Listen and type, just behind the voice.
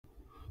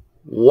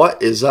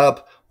What is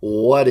up?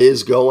 What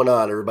is going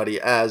on, everybody?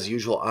 As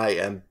usual, I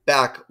am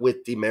back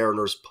with the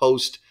Mariners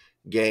post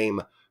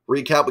game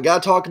recap. We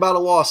got to talk about a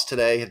loss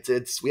today.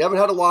 We haven't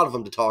had a lot of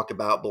them to talk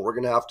about, but we're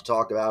going to have to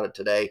talk about it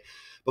today.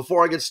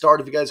 Before I get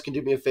started, if you guys can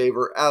do me a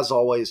favor, as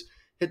always,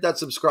 hit that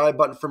subscribe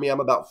button for me.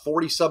 I'm about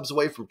 40 subs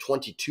away from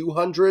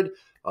 2,200.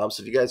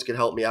 So if you guys could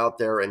help me out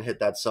there and hit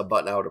that sub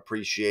button, I would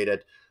appreciate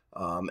it.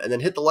 And then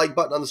hit the like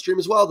button on the stream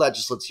as well. That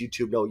just lets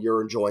YouTube know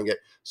you're enjoying it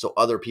so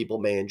other people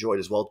may enjoy it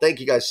as well. Thank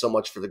you guys so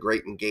much for the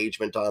great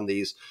engagement on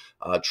these.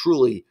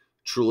 Truly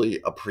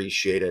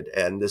appreciated.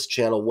 And this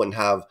channel wouldn't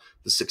have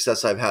the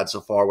success I've had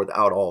so far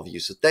without all of you.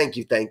 So thank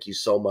you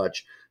so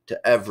much to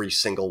every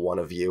single one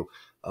of you.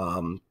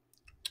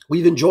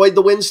 We've enjoyed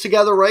the wins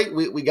together, right?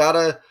 We got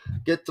to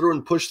get through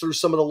and push through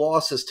some of the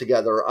losses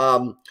together.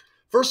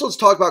 First, let's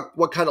talk about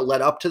what kind of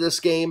led up to this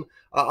game.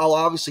 I'll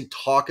obviously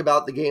talk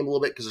about the game a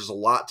little bit because there's a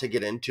lot to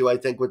get into, I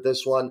think, with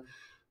this one.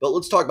 But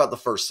let's talk about the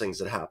first things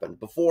that happened.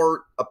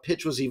 Before a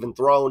pitch was even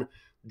thrown,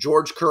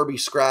 George Kirby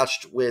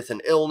scratched with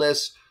an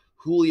illness.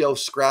 Julio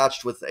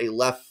scratched with a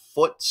left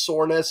foot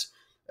soreness.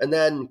 And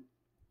then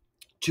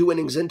 2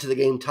 innings into the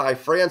game, Ty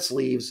France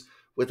leaves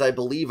with, I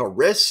believe, a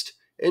wrist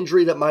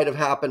injury that might have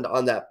happened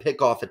on that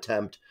pickoff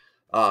attempt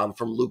from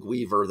Luke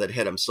Weaver that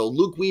hit him. So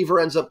Luke Weaver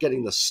ends up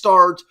getting the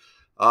start.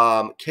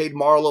 Cade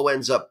Marlowe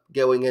ends up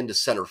going into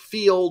center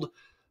field.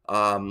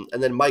 And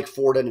then Mike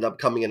Ford ended up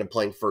coming in and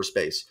playing first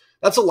base.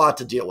 That's a lot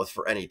to deal with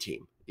for any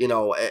team,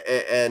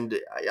 and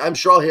I'm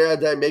sure I'll hear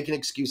that making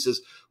excuses.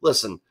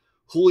 Listen,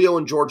 Julio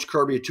and George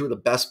Kirby are 2 of the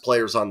best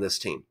players on this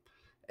team.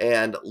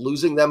 And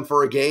losing them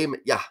for a game,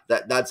 yeah,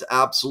 that's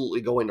absolutely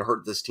going to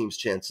hurt this team's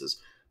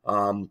chances.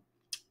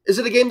 Is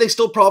it a game they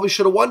still probably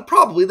should have won?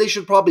 Probably. They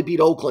should probably beat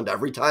Oakland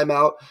every time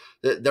out.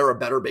 They're a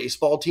better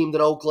baseball team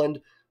than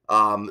Oakland.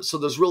 So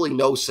there's really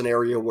no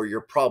scenario where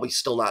you're probably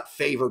still not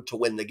favored to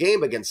win the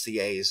game against the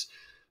A's.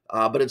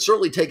 But it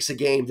certainly takes a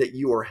game that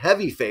you are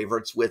heavy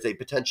favorites with a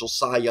potential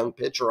Cy Young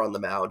pitcher on the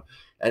mound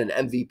and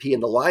an MVP in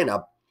the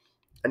lineup,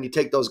 and you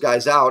take those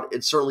guys out,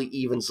 it certainly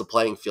evens the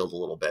playing field a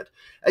little bit.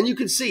 And you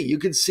can see,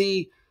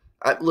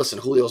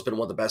 listen, Julio's been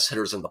one of the best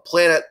hitters on the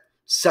planet,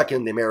 second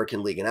in the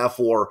American League in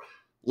F4.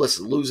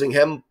 Listen, losing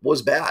him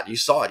was bad. You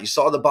saw it. You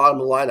saw the bottom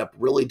of the lineup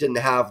really didn't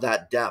have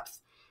that depth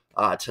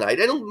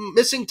tonight. And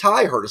missing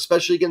Ty hurt,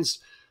 especially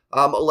against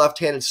a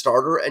left-handed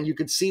starter. And you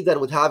could see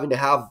that with having to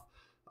have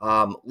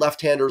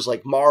left-handers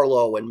like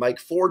Marlowe and Mike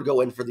Ford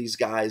go in for these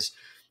guys.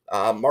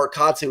 Mark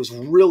Kotsay was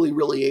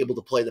really able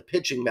to play the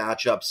pitching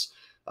matchups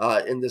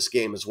in this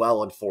game as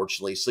well,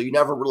 unfortunately. So you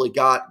never really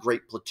got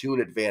great platoon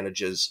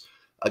advantages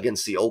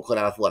against the Oakland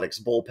Athletics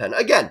bullpen.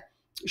 Again,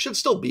 you should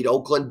still beat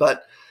Oakland,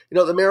 but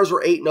the Mariners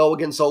were 8-0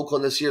 against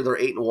Oakland this year. They're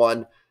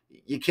 8-1.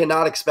 You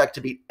cannot expect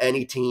to beat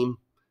any team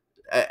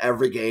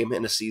every game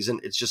in a season.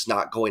 It's just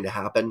not going to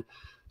happen.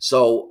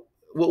 So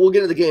we'll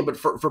get into the game, but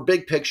for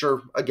big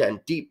picture,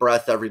 again, deep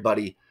breath,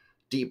 everybody.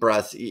 Deep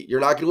breath. You're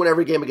not going to win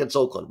every game against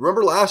Oakland.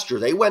 Remember last year,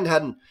 they went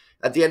ahead and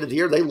at the end of the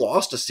year, they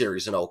lost a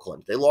series in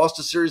Oakland. They lost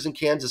a series in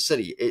Kansas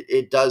City.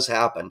 It does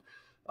happen.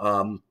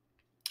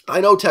 I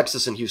know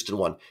Texas and Houston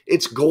won.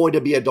 It's going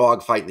to be a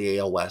dogfight in the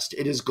AL West.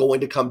 It is going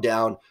to come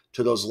down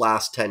to those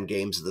last 10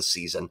 games of the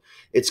season.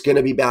 It's going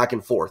to be back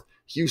and forth.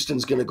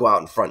 Houston's going to go out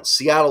in front.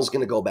 Seattle's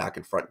going to go back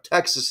in front.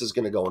 Texas is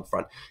going to go in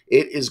front.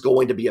 It is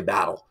going to be a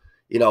battle.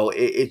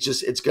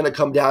 It's going to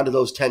come down to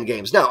those 10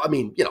 games. Now,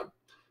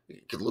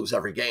 you could lose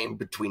every game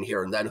between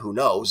here and then. Who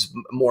knows?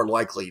 More than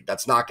likely,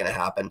 that's not going to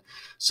happen.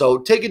 So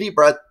take a deep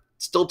breath.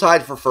 Still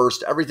tied for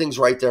first. Everything's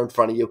right there in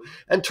front of you.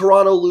 And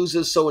Toronto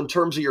loses. So in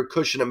terms of your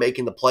cushion of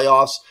making the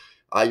playoffs,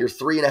 you're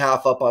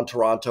 3.5 up on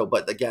Toronto.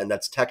 But again,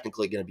 that's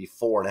technically going to be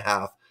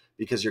 4.5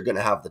 because you're going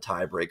to have the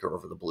tiebreaker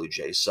over the Blue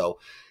Jays. So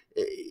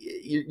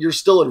you're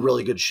still in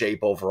really good shape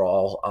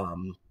overall.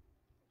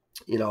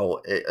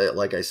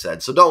 Like I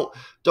said, so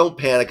don't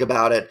panic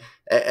about it.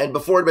 And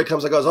before anybody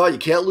comes and goes, oh, you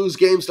can't lose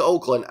games to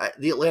Oakland.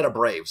 The Atlanta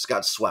Braves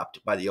got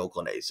swept by the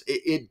Oakland A's.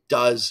 It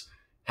does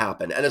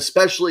happen. And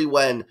especially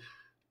when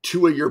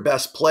 2 of your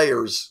best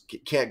players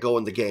can't go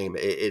in the game,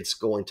 it's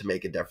going to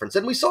make a difference.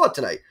 And we saw it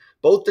tonight.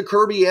 Both the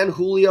Kirby and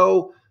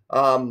Julio,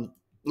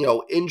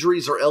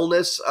 injuries or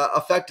illness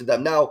affected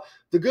them. Now,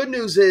 the good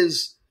news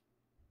is,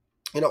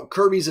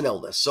 Kirby's an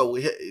illness. So,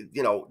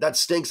 that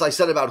stinks. I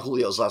said about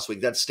Julio's last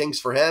week. That stinks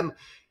for him.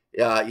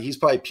 He's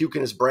probably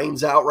puking his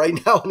brains out right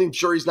now, and I'm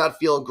sure he's not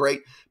feeling great,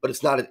 but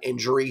it's not an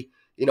injury.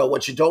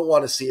 What you don't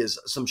want to see is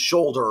some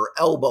shoulder or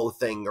elbow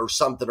thing or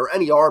something, or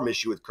any arm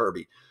issue with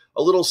Kirby.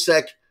 A little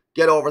sick,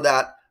 get over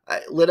that.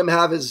 Let him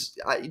have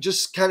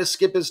just kind of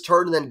skip his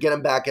turn and then get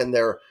him back in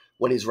there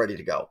when he's ready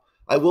to go.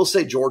 I will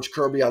say George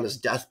Kirby on his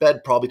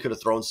deathbed probably could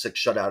have thrown 6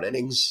 shutout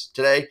innings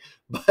today,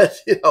 but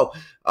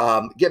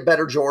get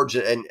better, George,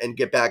 and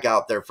get back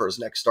out there for his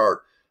next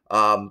start.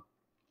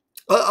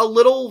 A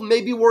little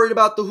maybe worried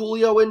about the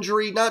Julio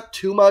injury, not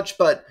too much,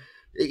 but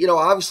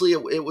obviously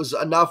it was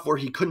enough where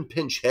he couldn't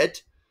pinch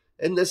hit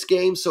in this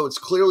game, so it's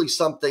clearly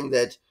something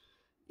that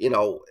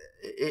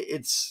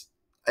it's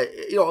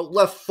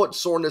left foot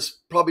soreness,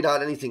 probably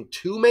not anything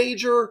too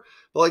major,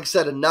 But like I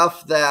said,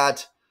 enough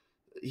that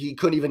he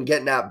couldn't even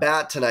get an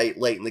at-bat tonight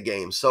late in the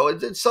game. So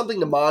it's something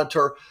to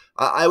monitor.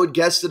 I would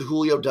guess that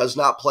Julio does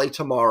not play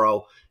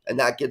tomorrow, and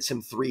that gets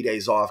him 3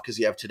 days off because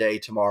you have today,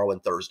 tomorrow,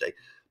 and Thursday.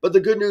 But the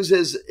good news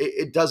is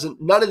it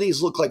doesn't – none of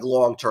these look like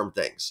long-term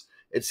things.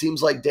 It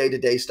seems like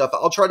day-to-day stuff.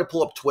 I'll try to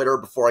pull up Twitter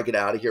before I get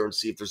out of here and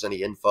see if there's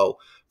any info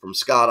from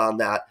Scott on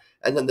that.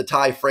 And then the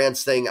Ty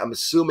France thing, I'm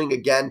assuming,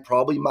 again,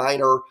 probably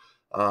minor.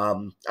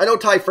 I know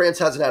Ty France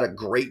hasn't had a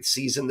great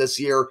season this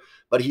year,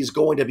 but he's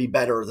going to be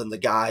better than the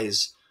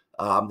guys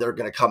that are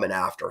going to come in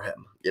after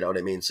him. You know what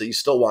I mean? So you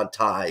still want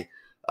Ty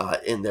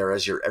in there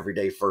as your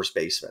everyday first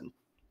baseman.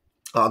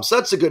 So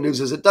that's the good news,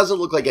 is it doesn't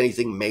look like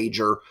anything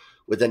major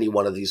with any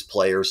one of these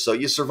players. So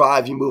you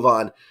survive, you move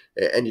on,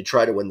 and you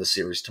try to win the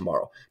series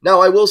tomorrow. Now,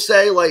 I will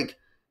say,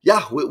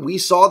 we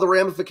saw the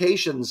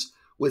ramifications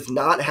with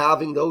not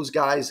having those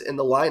guys in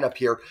the lineup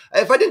here.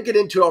 If I didn't get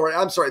into it already,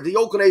 I'm sorry. The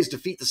Oakland A's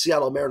defeat the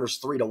Seattle Mariners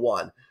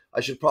 3-1.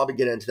 I should probably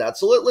get into that.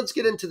 So let's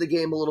get into the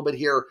game a little bit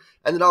here,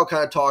 and then I'll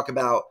kind of talk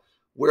about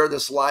where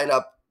this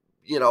lineup,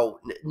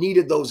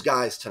 needed those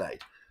guys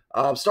tonight.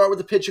 Start with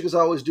the pitching, as I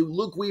always do.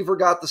 Luke Weaver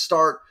got the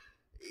start.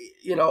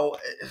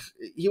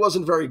 He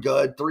wasn't very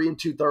good. 3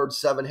 2/3,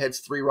 7 hits,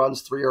 3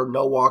 runs, 3 earned,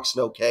 no walks,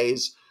 no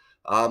Ks.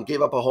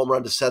 Gave up a home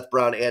run to Seth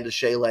Brown and to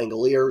Shea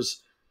Langoliers.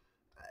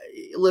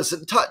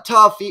 Listen,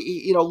 tough.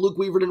 Luke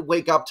Weaver didn't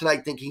wake up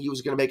tonight thinking he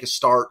was going to make a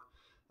start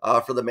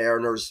for the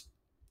Mariners.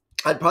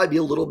 I'd probably be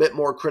a little bit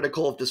more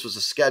critical if this was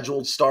a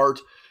scheduled start.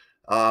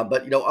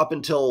 But up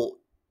until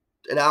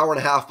an hour and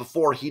a half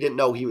before, he didn't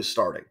know he was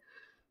starting.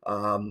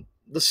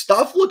 The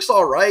stuff looks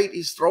all right.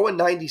 He's throwing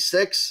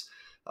 96.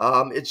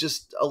 It's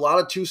just a lot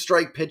of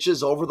 2-strike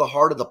pitches over the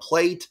heart of the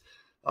plate.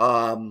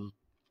 The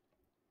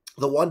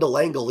one to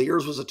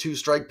Langoliers was a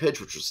 2-strike pitch,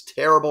 which was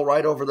terrible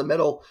right over the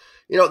middle.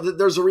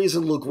 There's a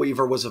reason Luke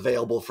Weaver was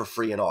available for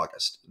free in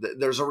August.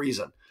 There's a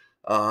reason.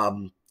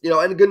 And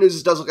the good news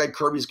is it doesn't look like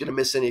Kirby's going to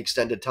miss any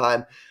extended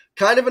time.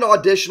 Kind of an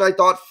audition, I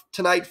thought,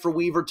 tonight for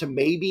Weaver to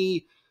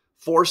maybe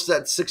force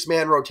that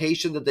 6-man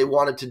rotation that they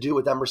wanted to do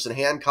with Emerson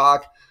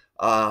Hancock.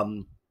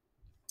 And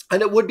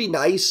it would be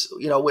nice,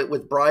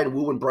 with Brian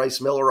Wu and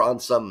Bryce Miller on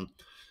some,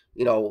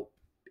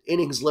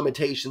 innings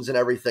limitations and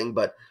everything.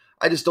 But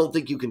I just don't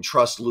think you can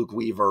trust Luke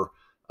Weaver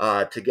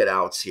to get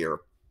outs here,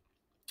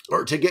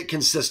 or to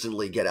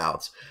consistently get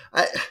outs.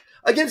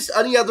 Against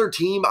any other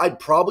team, I'd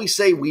probably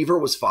say Weaver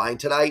was fine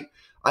tonight.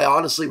 I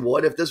honestly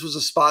would. If this was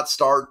a spot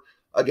start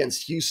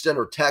against Houston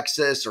or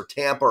Texas or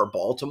Tampa or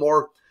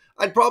Baltimore,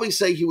 I'd probably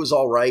say he was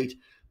all right.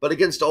 But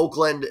against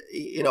Oakland,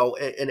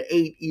 an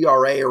 8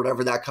 ERA or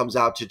whatever that comes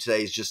out to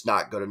today is just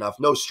not good enough.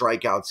 No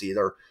strikeouts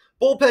either.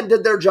 Bullpen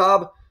did their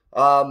job.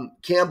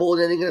 Campbell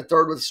an inning and a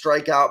third with a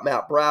strikeout.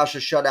 Matt Brash a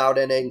shutout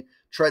inning.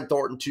 Trent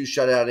Thornton 2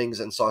 shutout innings,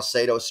 and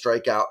Saucedo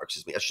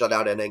a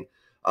shutout inning.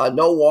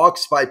 No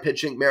walks by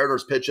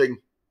Mariners pitching.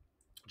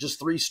 Just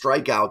 3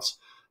 strikeouts.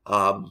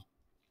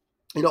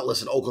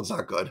 Listen, Oakland's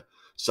not good.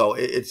 So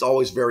it's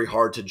always very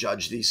hard to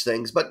judge these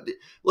things. But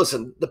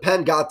listen, the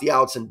Pen got the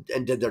outs and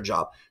did their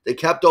job. They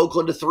kept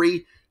Oakland to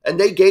 3, and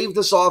they gave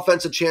this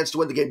offense a chance to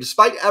win the game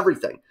despite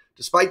everything.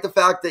 Despite the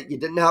fact that you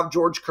didn't have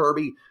George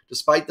Kirby,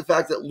 despite the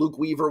fact that Luke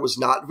Weaver was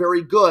not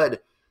very good,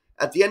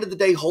 at the end of the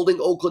day, holding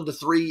Oakland to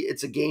 3,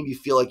 it's a game you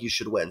feel like you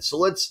should win.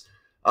 So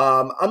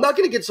I'm not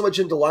going to get so much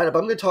into lineup.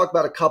 I'm going to talk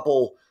about a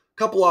couple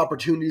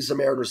opportunities the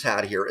Mariners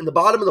had here. In the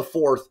bottom of the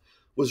 4th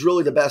was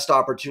really the best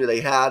opportunity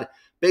they had.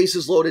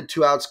 Bases loaded,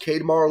 2 outs.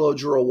 Cade Marlowe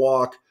drew a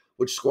walk,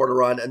 which scored a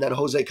run, and then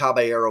Jose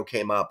Caballero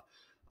came up.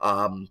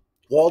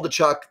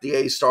 Waldachuk, the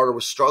A's starter,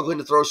 was struggling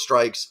to throw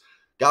strikes,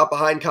 got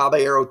behind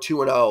Caballero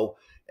 2-0,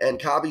 and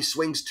Cabby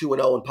swings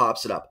 2-0 and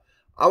pops it up.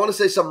 I want to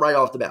say something right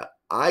off the bat.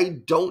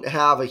 I don't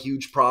have a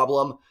huge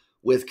problem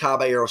with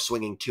Caballero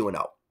swinging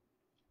 2-0.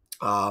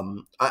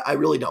 I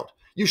really don't.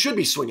 You should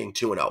be swinging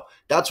 2-0.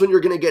 That's when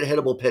you're going to get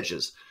hittable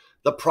pitches.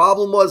 The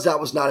problem was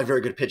that was not a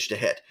very good pitch to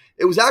hit.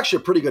 It was actually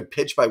a pretty good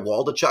pitch by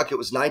Waldachuk. It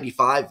was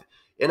 95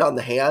 in on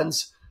the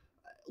hands.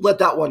 Let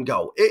that one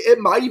go. It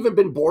might even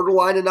been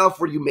borderline enough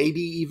where you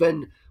maybe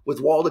even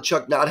with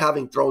Waldachuk not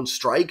having thrown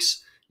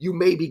strikes, you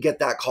maybe get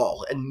that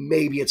call, and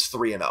maybe it's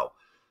 3-0.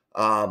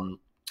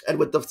 And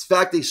with the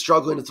fact that he's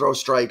struggling to throw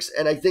strikes,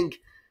 and I think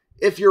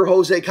if you're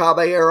Jose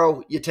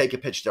Caballero, you take a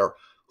pitch there.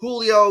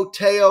 Julio,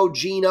 Teo,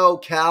 Gino,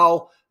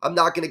 Cal, I'm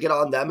not going to get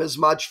on them as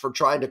much for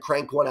trying to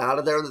crank one out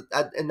of there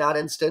in that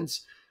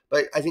instance,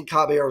 but I think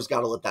Caballero's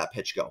got to let that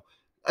pitch go.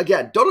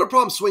 Again, don't have a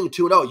problem swinging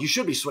 2-0. You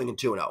should be swinging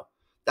 2-0.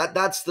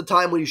 That's the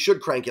time when you should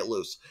crank it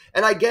loose.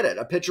 And I get it.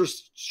 A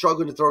pitcher's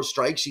struggling to throw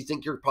strikes. You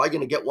think you're probably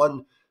going to get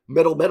one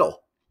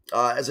middle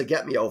as a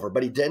get-me-over,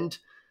 but he didn't.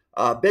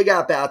 Big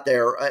at-bat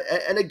there.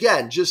 And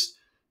again,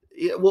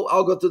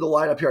 I'll go through the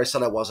lineup here. I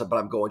said I wasn't, but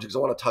I'm going to because I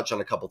want to touch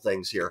on a couple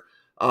things here.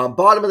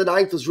 Bottom of the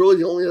 9th was really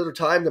the only other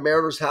time the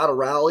Mariners had a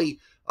rally.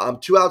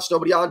 2 outs,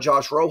 nobody on.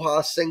 Josh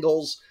Rojas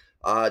singles.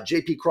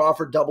 J.P.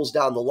 Crawford doubles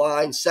down the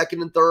line.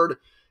 2nd and 3rd,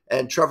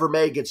 and Trevor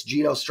May gets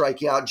Gino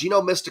striking out.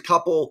 Gino missed a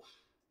couple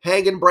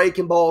hanging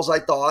breaking balls, I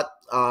thought,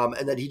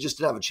 and then he just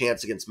didn't have a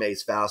chance against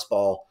May's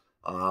fastball.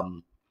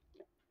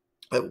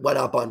 It went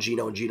up on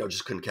Gino, and Gino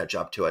just couldn't catch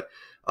up to it.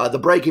 The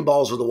breaking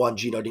balls were the one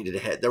Gino needed to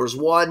hit. There was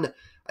one,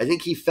 I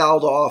think he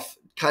fouled off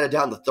kind of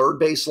down the third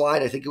base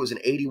line. I think it was an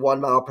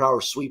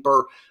 81-mile-per-hour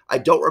sweeper. I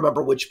don't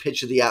remember which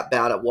pitch of the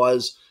at-bat it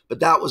was, but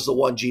that was the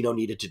one Gino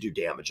needed to do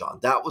damage on.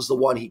 That was the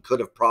one he could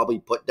have probably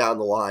put down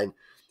the line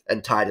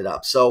and tied it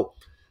up. So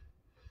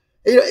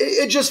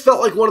it just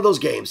felt like one of those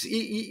games.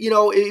 You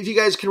know, if you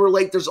guys can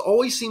relate, there's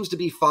always seems to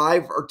be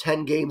 5 or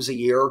 10 games a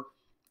year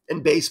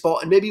in baseball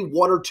and maybe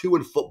 1 or 2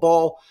 in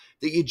football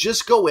that you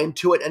just go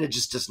into it and it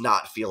just does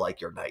not feel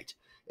like your night.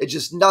 It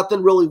just,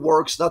 nothing really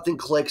works, nothing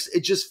clicks.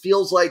 It just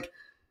feels like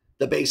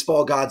the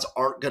baseball gods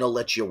aren't going to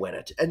let you win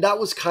it. And that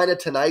was kind of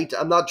tonight.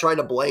 I'm not trying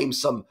to blame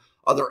some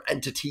other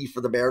entity for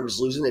the Mariners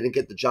losing. They didn't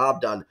get the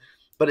job done.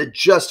 But it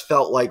just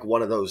felt like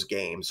one of those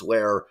games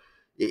where,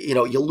 you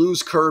know, you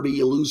lose Kirby,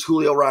 you lose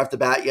Julio right off the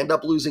bat, you end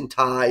up losing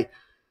Ty,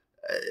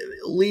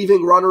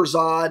 leaving runners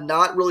on,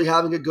 not really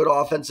having a good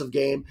offensive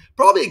game.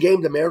 Probably a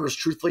game the Mariners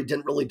truthfully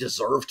didn't really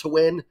deserve to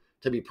win,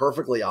 to be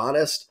perfectly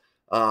honest.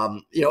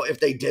 You know, if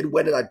they did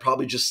win it, I'd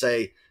probably just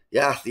say,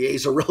 yeah, the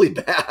A's are really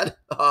bad.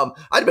 I'd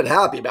have been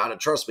happy about it.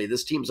 Trust me,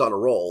 this team's on a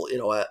roll. You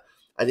know,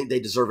 I think they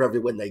deserve every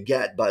win they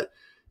get, but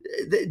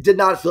it did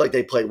not feel like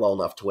they played well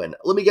enough to win.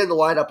 Let me get in the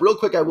lineup real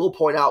quick. I will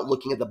point out,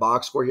 looking at the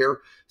box score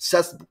here,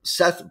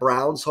 Seth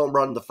Brown's home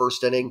run in the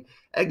first inning,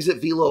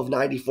 exit velo of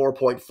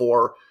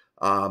 94.4,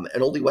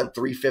 and only went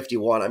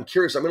 351. I'm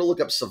curious. I'm going to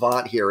look up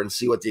Savant here and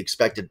see what the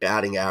expected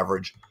batting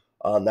average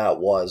on that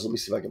was. Let me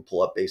see if I can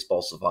pull up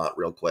Baseball Savant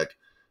real quick.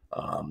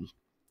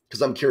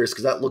 Because I'm curious,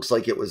 because that looks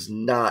like it was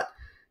not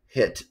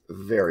hit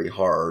very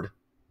hard.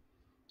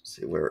 Let's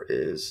see, where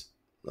is,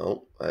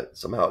 no,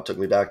 somehow it took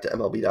me back to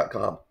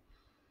MLB.com.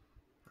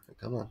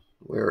 Come on,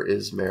 where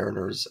is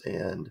Mariners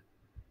and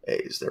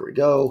A's? There we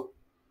go.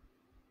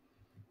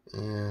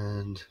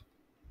 And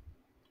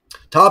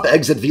top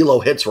exit velo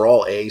hits were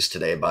all A's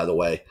today, by the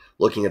way,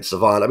 looking at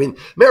Savant. I mean,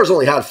 Mariners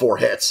only had 4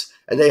 hits,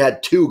 and they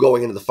had 2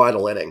 going into the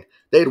final inning.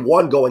 They had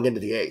 1 going into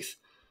the 8th.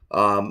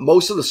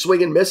 Most of the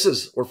swing and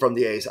misses were from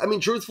the A's. I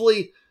mean,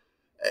 truthfully,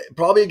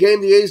 probably a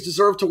game the A's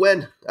deserve to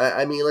win.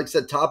 I mean, like I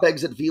said, top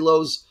exit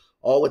velos,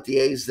 all with the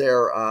A's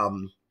there.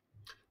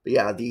 But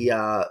yeah,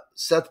 the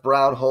Seth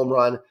Brown home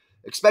run,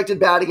 expected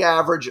batting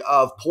average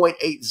of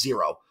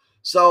 .80.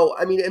 So,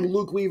 I mean, in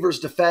Luke Weaver's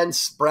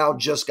defense, Brown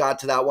just got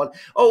to that one.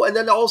 Oh, and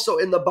then also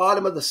in the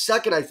bottom of the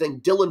second, I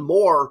think Dylan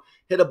Moore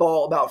hit a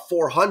ball about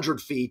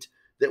 400 feet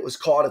that was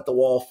caught at the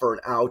wall for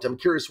an out. I'm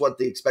curious what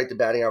the expected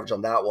batting average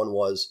on that one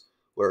was.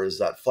 Where is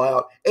that fly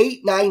out?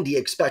 890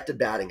 expected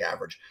batting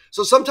average.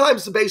 So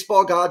sometimes the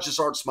baseball gods just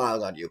aren't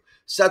smiling on you.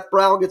 Seth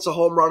Brown gets a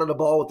home run on a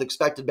ball with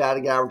expected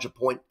batting average of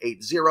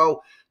 .80.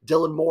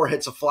 Dylan Moore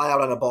hits a fly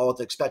out on a ball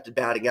with expected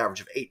batting average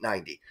of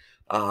 890.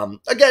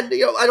 Again,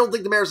 you know, I don't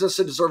think the Mariners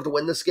necessarily deserve to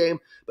win this game,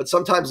 but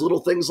sometimes little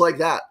things like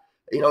that.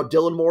 You know,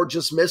 Dylan Moore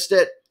just missed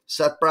it.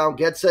 Seth Brown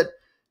gets it.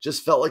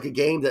 Just felt like a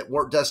game that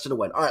weren't destined to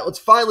win. All right, let's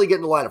finally get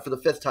in the lineup for the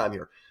 5th time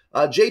here.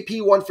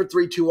 JP 1 for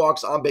 3, 2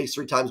 walks, on base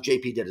 3 times.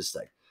 JP did his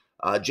thing.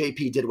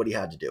 JP did what he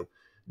had to do.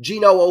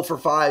 Gino 0 for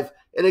 5.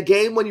 In a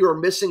game when you were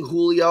missing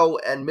Julio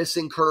and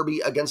missing Kirby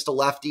against a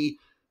lefty,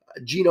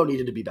 Gino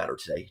needed to be better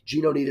today.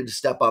 Gino needed to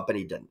step up, and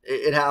he didn't.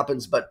 It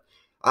happens, but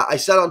I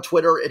said on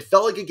Twitter, it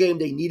felt like a game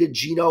they needed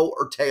Gino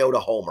or Teo to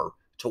homer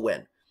to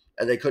win,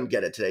 and they couldn't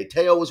get it today.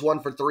 Teo was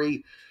 1 for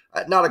 3.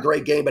 Not a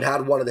great game, but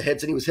had one of the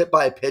hits, and he was hit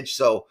by a pitch,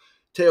 so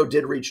Teo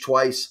did reach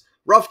twice.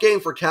 Rough game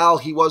for Cal.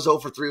 He was 0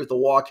 for 3 with the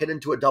walk, hit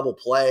into a double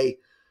play.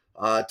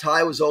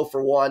 Ty was 0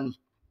 for 1.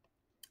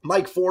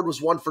 Mike Ford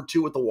was 1 for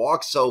 2 with the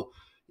walk, so,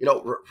 you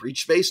know,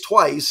 reached base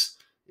twice.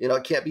 You know,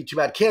 it can't be too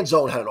bad.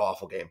 Canzone had an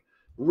awful game.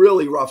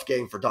 Really rough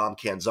game for Dom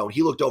Canzone.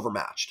 He looked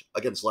overmatched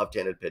against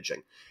left-handed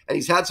pitching. And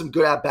he's had some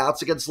good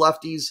at-bats against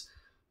lefties,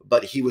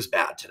 but he was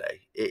bad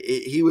today.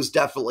 He was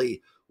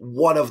definitely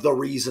one of the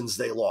reasons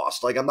they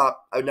lost. Like,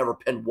 I've never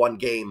pinned one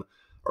game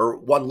or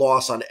one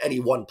loss on any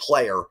one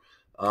player,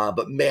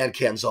 but man,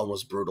 Canzone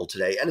was brutal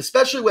today. And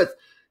especially with,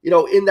 you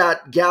know, in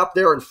that gap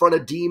there in front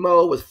of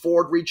Demo with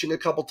Ford reaching a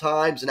couple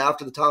times and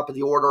after the top of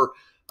the order,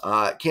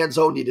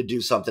 Canzone needed to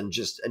do something and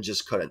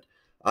just couldn't.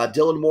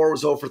 Dylan Moore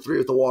was 0 for 3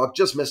 with a walk,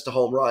 just missed a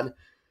home run.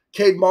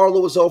 Cade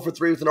Marlowe was 0 for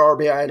 3 with an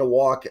RBI and a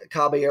walk.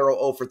 Caballero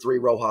 0 for 3,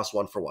 Rojas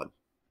 1 for 1.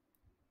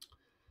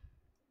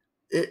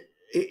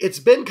 It's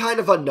been kind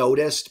of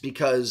unnoticed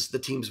because the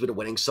team's been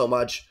winning so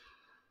much.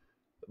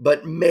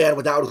 But man,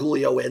 without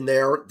Julio in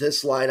there,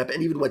 this lineup,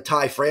 and even with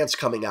Ty France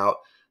coming out,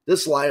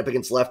 this lineup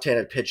against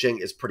left-handed pitching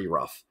is pretty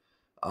rough.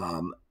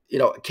 You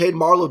know, Cade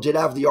Marlowe did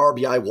have the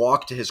RBI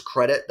walk to his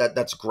credit.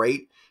 That's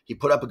great. He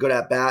put up a good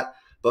at-bat.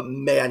 But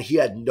man, he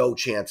had no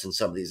chance in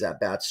some of these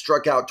at-bats.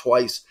 Struck out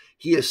twice.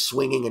 He is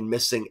swinging and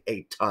missing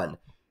a ton.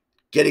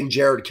 Getting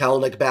Jared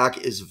Kelenic back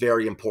is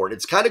very important.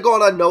 It's kind of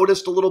gone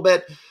unnoticed a little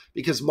bit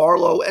because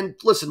Marlowe, and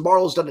listen,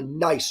 Marlowe's done a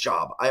nice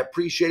job. I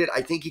appreciate it.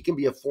 I think he can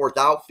be a 4th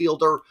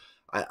outfielder.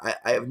 I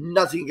have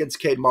nothing against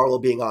Cade Marlowe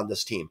being on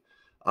this team.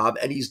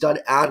 And he's done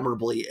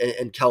admirably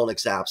in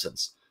Kelenic's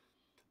absence.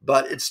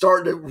 But it's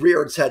starting to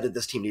rear its head that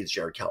this team needs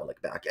Jared Kelenic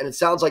back. And it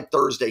sounds like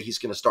Thursday he's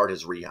going to start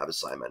his rehab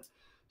assignment.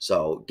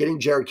 So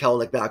getting Jared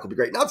Kelenic back will be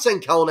great. Not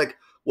saying Kelenic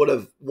would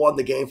have won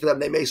the game for them.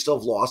 They may still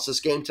have lost this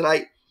game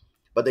tonight,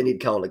 but they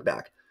need Kelenic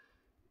back.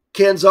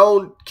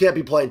 Canzone can't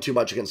be playing too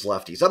much against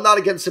lefties. I'm not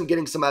against him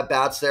getting some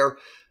at-bats there.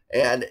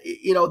 And,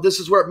 this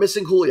is where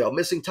missing Julio,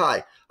 missing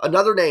Ty.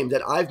 Another name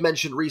that I've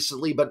mentioned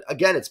recently, but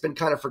again, it's been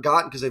kind of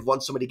forgotten because they've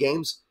won so many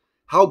games.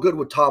 How good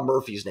would Tom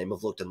Murphy's name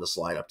have looked in this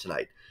lineup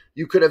tonight?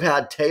 You could have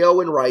had Teo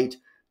in right.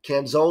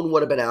 Canzone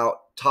would have been out.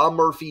 Tom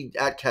Murphy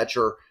at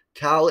catcher.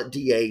 Cal at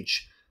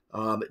DH.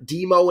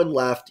 Demo in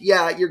left.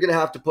 Yeah, you're going to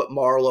have to put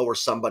Marlowe or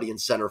somebody in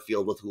center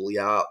field with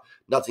Julio out.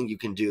 Nothing you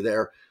can do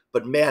there.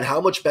 But, man,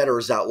 how much better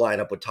is that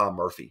lineup with Tom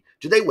Murphy?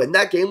 Do they win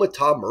that game with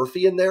Tom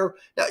Murphy in there?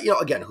 Now,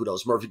 again, who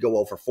knows? Murphy go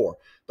 0 for 4.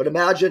 But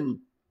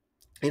imagine,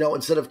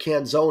 instead of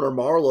Canzone or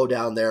Marlowe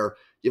down there,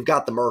 you've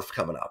got the Murph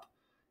coming up.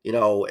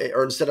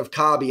 Or instead of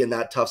Cobby in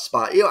that tough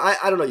spot.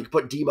 I don't know. You can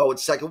put Demo at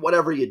second,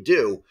 whatever you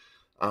do.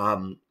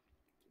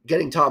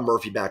 Getting Tom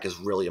Murphy back is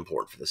really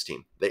important for this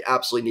team. They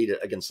absolutely need it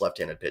against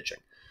left-handed pitching.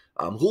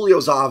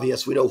 Julio's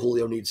obvious. We know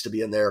Julio needs to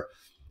be in there,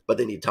 but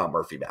they need Tom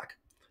Murphy back.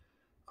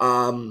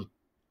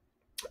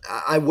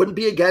 I wouldn't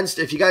be against,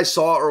 if you guys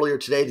saw earlier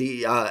today,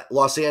 the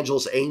Los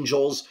Angeles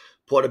Angels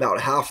put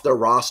about half their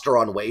roster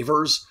on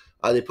waivers.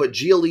 They put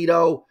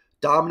Giolito,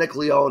 Dominic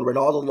Leone,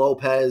 Ronaldo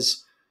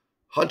Lopez,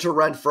 Hunter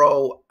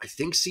Renfroe, I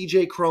think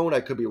CJ Cron, I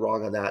could be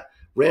wrong on that,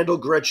 Randall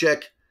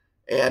Grichuk,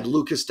 and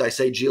Lucas, did I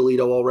say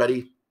Giolito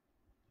already?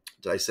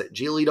 Did I say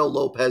Giolito,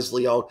 Lopez,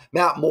 Leone,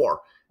 Matt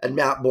Moore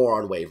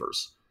on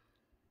waivers.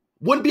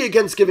 Wouldn't be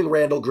against giving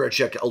Randall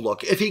Grichuk a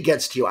look if he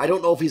gets to you. I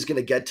don't know if he's going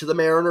to get to the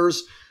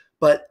Mariners,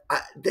 but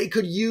they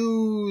could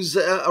use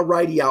a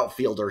righty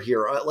outfielder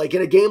here. Like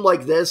in a game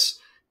like this,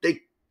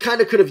 they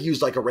kind of could have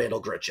used like a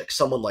Randall Grichuk,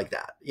 someone like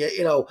that.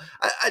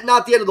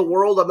 Not the end of the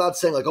world. I'm not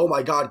saying like, oh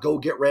my God, go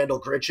get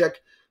Randall Grichuk.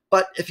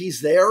 But if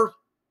he's there,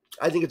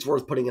 I think it's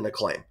worth putting in a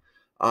claim.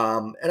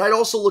 And I'd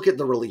also look at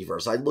the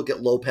relievers. I'd look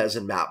at Lopez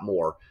and Matt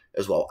Moore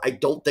as well. I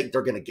don't think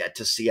they're going to get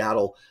to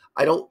Seattle.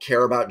 I don't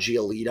care about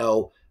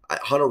Giolito.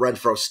 Hunter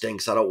Renfroe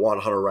stinks. I don't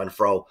want Hunter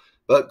Renfroe.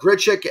 But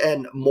Grichuk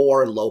and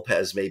Moore and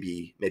Lopez may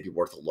be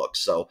worth a look.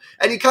 So,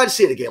 and you kind of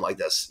see in a game like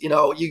this,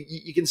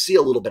 you can see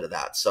a little bit of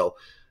that. So,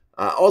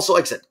 also,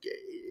 like I said,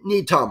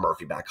 need Tom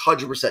Murphy back.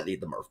 100%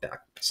 need the Murph back.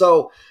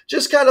 So,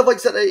 just kind of like I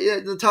said,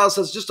 the title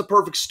says just a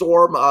perfect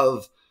storm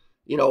of,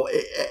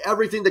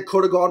 everything that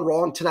could have gone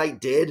wrong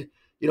tonight did.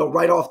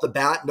 Right off the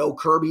bat, no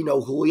Kirby,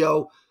 no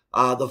Julio.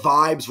 The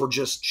vibes were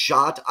just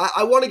shot.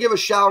 I want to give a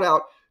shout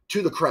out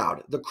to the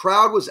crowd. The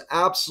crowd was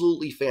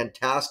absolutely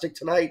fantastic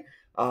tonight.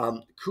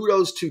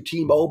 Kudos to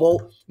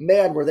T-Mobile.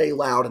 Man, were they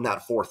loud in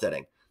that fourth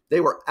inning. They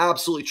were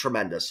absolutely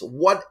tremendous.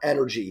 What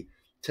energy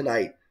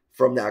tonight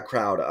from that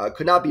crowd.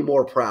 Could not be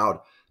more proud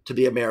to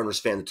be a Mariners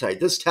fan tonight.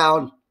 This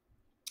town,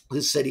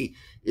 this city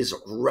is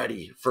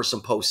ready for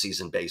some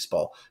postseason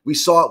baseball. We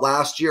saw it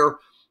last year.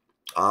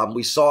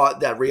 We saw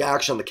that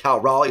reaction on the Cal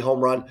Raleigh home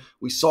run.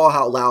 We saw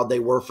how loud they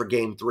were for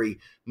Game 3.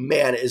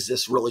 Man, is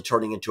this really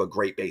turning into a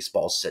great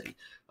baseball city.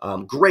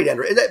 Great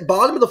energy. And at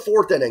bottom of the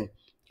fourth inning,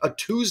 a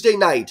Tuesday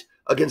night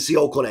against the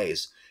Oakland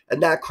A's,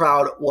 and that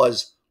crowd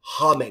was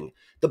humming.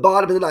 The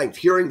bottom of the ninth,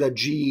 hearing the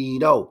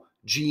Gino.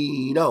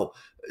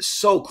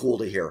 So cool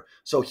to hear.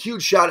 So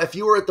huge shout. If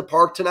you were at the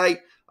park tonight,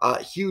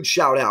 huge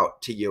shout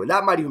out to you. And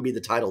that might even be the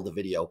title of the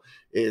video,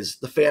 is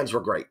the fans were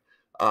great.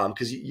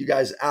 Because you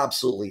guys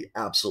absolutely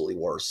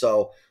were.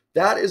 So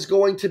that is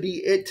going to be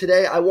it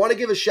today. I want to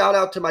give a shout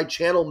out to my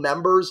channel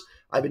members.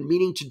 I've been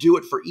meaning to do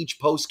it for each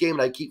post game,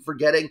 and I keep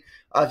forgetting.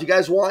 If you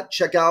guys want,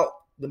 check out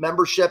the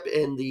membership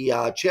in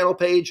the channel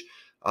page.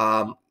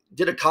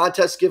 Did a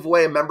contest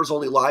giveaway, a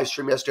members-only live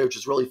stream yesterday, which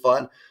was really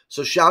fun.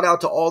 So shout out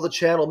to all the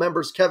channel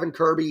members, Kevin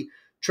Kirby,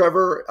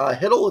 Trevor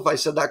Hiddle, if I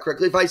said that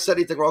correctly. If I said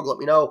anything wrong, let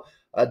me know.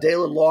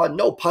 Dalen Law,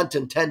 no punt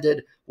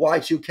intended.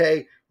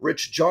 Y2K,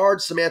 Rich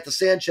Jard, Samantha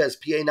Sanchez,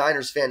 PA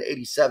Niners fan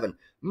 87,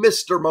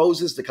 Mr.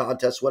 Moses, the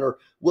contest winner,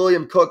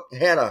 William Cook,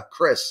 Hannah,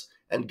 Chris,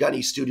 and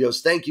Gunny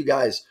Studios. Thank you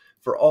guys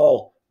for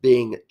all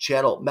being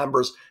channel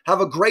members.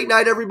 Have a great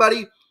night,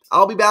 everybody.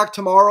 I'll be back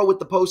tomorrow with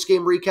the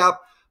post-game recap.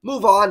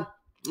 Move on.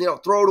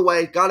 Throw it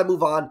away. Got to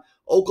move on.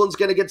 Oakland's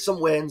going to get some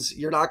wins.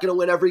 You're not going to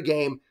win every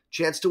game.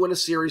 Chance to win a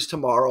series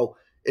tomorrow.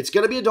 It's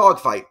going to be a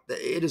dogfight.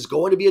 It is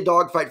going to be a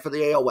dogfight for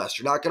the AL West.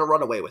 You're not going to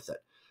run away with it.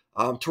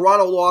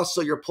 Toronto lost,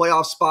 so your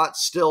playoff spot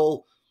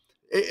still...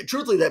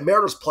 truthfully, that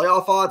Mariners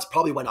playoff odds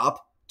probably went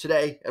up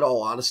today, in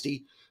all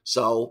honesty.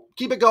 So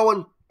keep it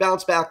going.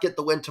 Bounce back. Get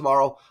the win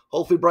tomorrow.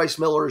 Hopefully Bryce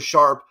Miller is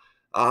sharp.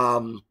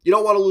 You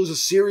don't want to lose a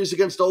series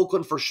against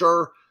Oakland for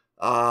sure.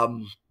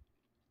 That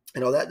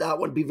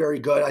wouldn't be very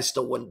good. I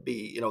still wouldn't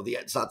be,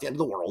 it's not the end of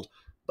the world.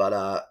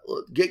 But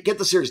get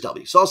the series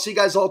W. So I'll see you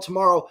guys all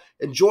tomorrow.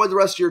 Enjoy the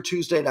rest of your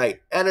Tuesday night.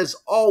 And as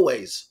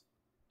always,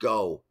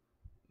 go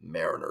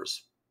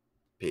Mariners.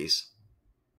 Peace.